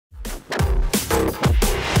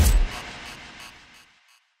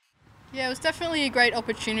Yeah, it was definitely a great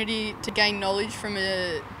opportunity to gain knowledge from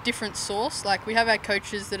a different source. Like, we have our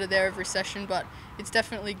coaches that are there every session, but it's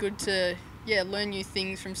definitely good to learn new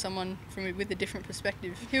things from someone with a different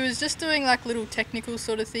perspective. He was just doing like little technical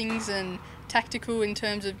sort of things and tactical in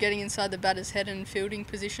terms of getting inside the batter's head and fielding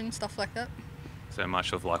position, stuff like that. So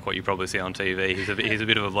much of like what you probably see on TV. He's a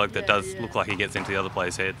bit of a bloke that does look like he gets into the other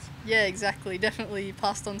players' heads. Yeah, exactly. Definitely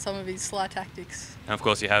passed on some of his sly tactics. And of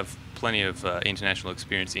course, you have plenty of international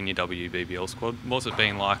experience in your WBBL squad. What's it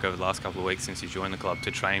been like over the last couple of weeks since you joined the club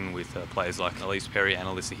to train with players like Elise Perry and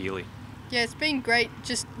Alyssa Healy? Yeah, it's been great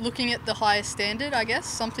just looking at the highest standard, I guess,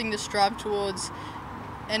 something to strive towards,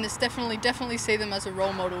 and it's definitely see them as a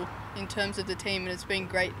role model in terms of the team, and it's been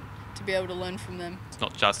great to be able to learn from them. It's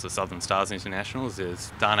not just the Southern Stars internationals,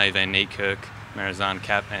 there's Dane van Niekerk, Marizanne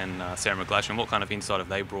Kapp and Sarah McGlashan. What kind of insight have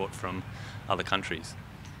they brought from other countries?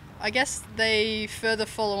 I guess they further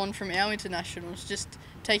follow on from our internationals, just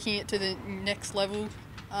taking it to the next level,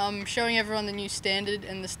 showing everyone the new standard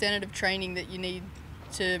and the standard of training that you need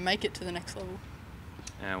to make it to the next level.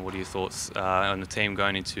 And what are your thoughts on the team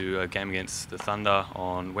going into a game against the Thunder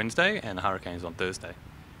on Wednesday and the Hurricanes on Thursday?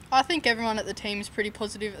 I think everyone at the team is pretty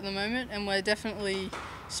positive at the moment, and we're definitely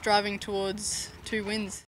striving towards 2 wins.